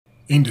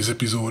In this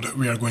episode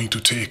we are going to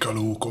take a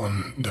look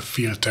on the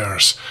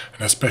filters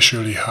and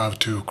especially how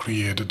to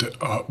create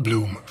the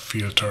bloom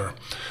filter.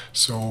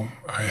 So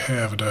I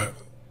have the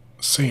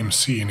same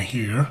scene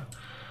here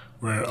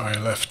where I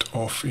left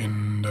off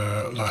in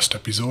the last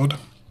episode,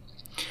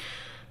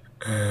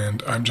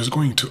 and I'm just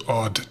going to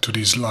add to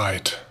this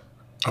light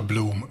a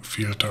bloom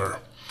filter.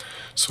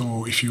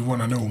 So if you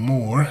want to know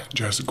more,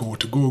 just go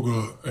to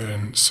Google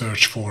and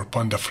search for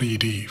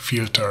Panda3D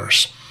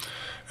filters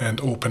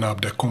and open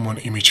up the common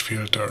image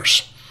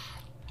filters.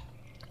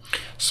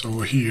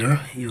 So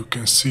here you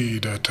can see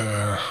that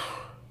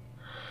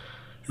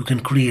you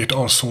can create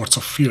all sorts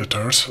of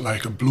filters,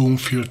 like a bloom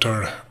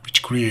filter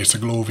which creates a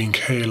glowing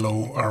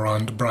halo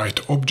around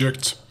bright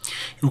objects.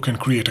 You can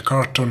create a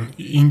cartoon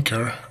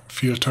inker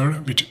filter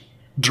which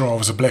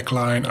draws a black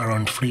line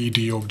around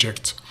 3D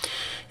objects.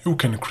 You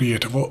can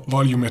create a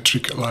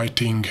volumetric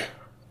lighting,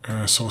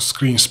 so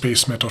screen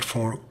space method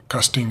for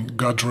casting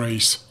God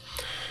rays.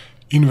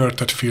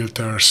 Inverted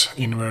filters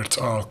inverts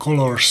all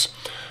colors.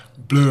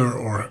 Blur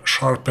or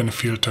sharpen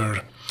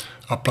filter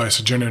applies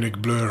a generic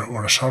blur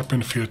or a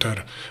sharpen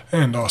filter,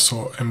 and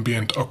also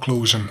ambient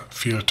occlusion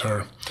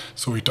filter,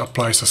 so it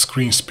applies a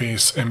screen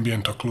space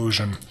ambient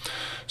occlusion.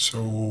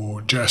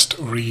 So just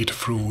read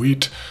through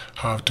it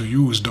how to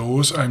use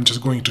those. I'm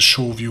just going to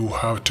show you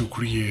how to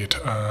create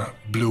a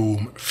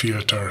bloom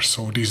filter,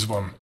 so this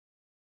one.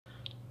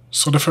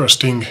 So the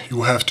first thing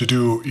you have to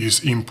do is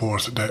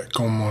import the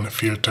common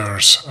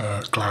filters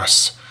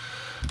class.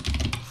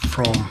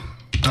 From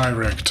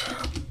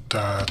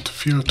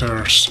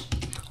direct.filters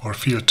or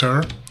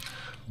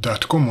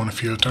filter.common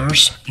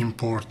filters,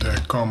 import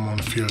the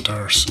common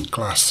filters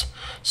class.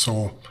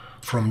 So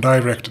from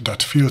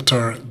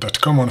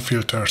direct.filter.common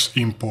filters,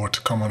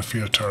 import common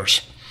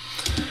filters.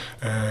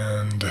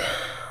 And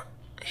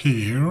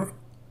here,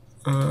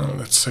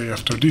 let's say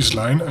after this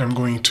line, I'm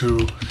going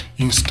to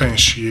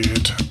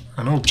instantiate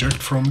an object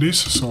from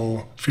this,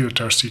 so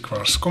filters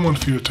equals common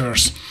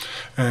filters,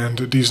 and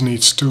this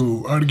needs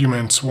two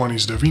arguments. One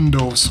is the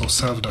window, so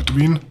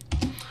self.win,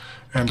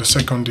 and the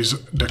second is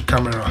the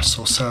camera,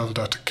 so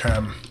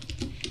self.cam.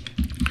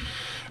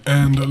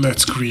 And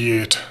let's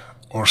create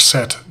or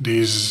set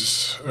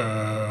this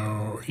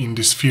in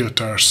this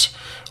filters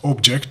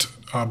object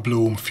a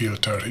bloom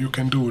filter. You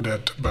can do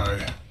that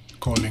by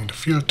calling the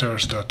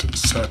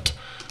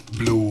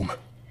filters.setBloom.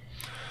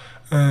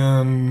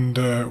 And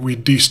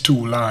with these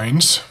two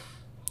lines,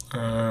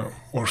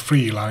 or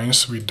three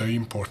lines with the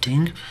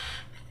importing,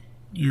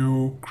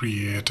 you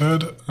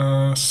created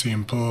a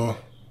simple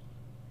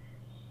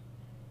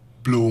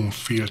bloom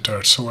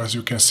filter. So as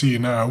you can see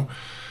now,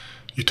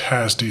 it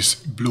has this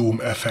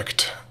bloom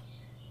effect,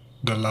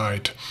 the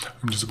light.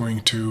 I'm just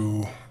going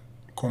to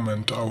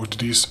comment out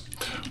this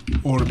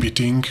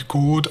orbiting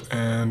code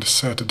and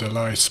set the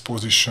light's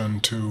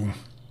position to,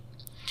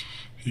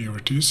 here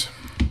it is,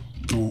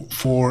 to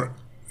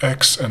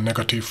 4x and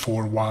negative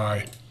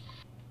 4y.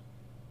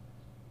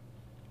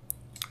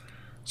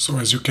 So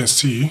as you can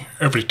see,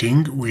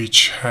 everything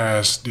which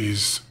has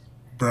this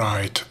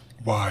bright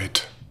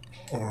white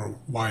or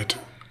white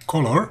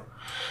color,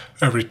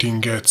 everything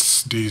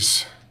gets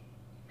this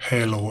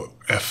halo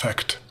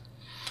effect.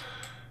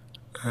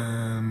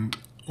 And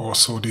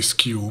also these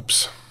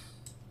cubes,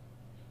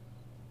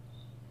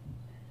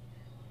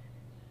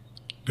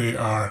 they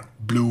are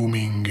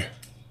blooming.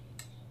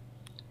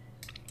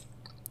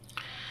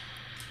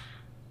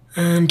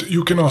 And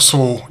you can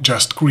also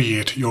just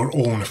create your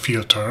own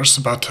filters,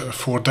 but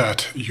for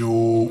that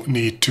you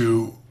need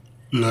to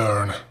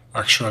learn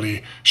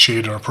actually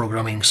shader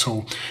programming.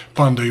 So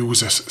Panda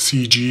uses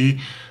CG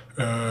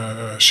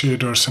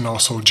shaders and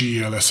also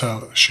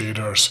GLSL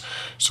shaders.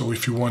 So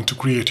if you want to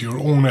create your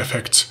own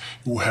effects,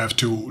 you have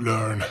to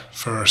learn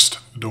first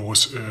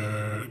those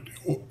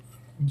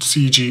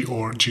CG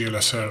or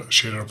GLSL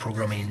shader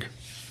programming.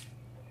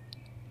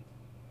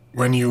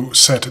 When you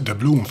set the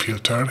bloom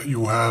filter,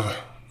 you have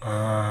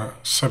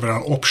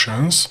several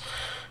options.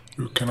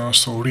 You can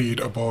also read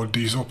about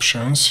these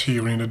options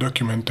here in the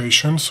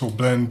documentation. So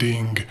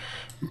blending,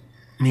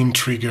 min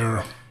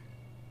trigger,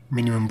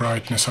 minimum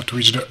brightness at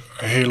which the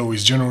halo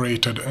is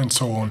generated, and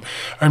so on.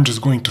 I'm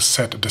just going to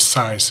set the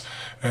size,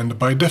 and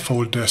by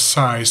default the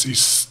size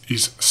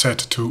is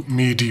set to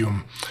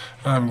medium.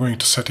 I'm going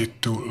to set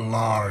it to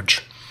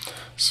large.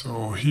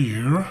 So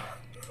here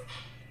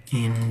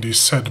in this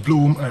set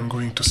bloom, I'm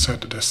going to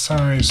set the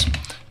size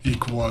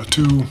equal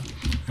to,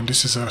 and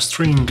this is a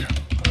string,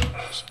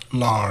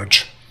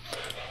 large.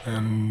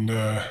 And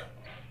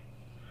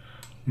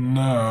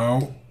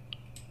now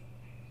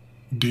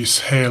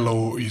this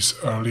halo is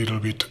a little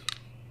bit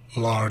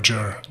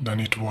larger than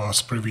it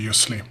was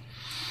previously.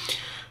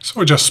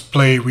 So just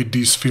play with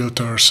these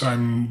filters.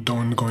 I'm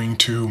not going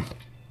to,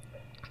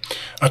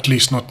 at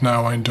least not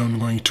now, I'm not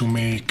going to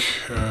make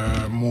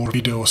more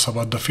videos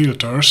about the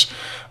filters,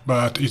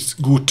 but it's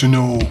good to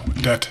know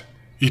that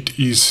it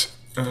is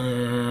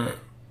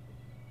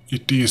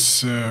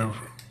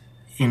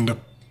in the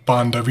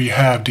Panda we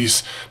have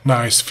these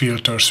nice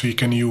filters we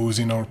can use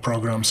in our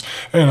programs,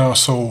 and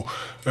also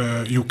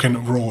you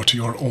can write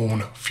your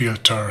own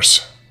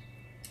filters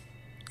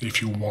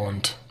if you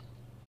want.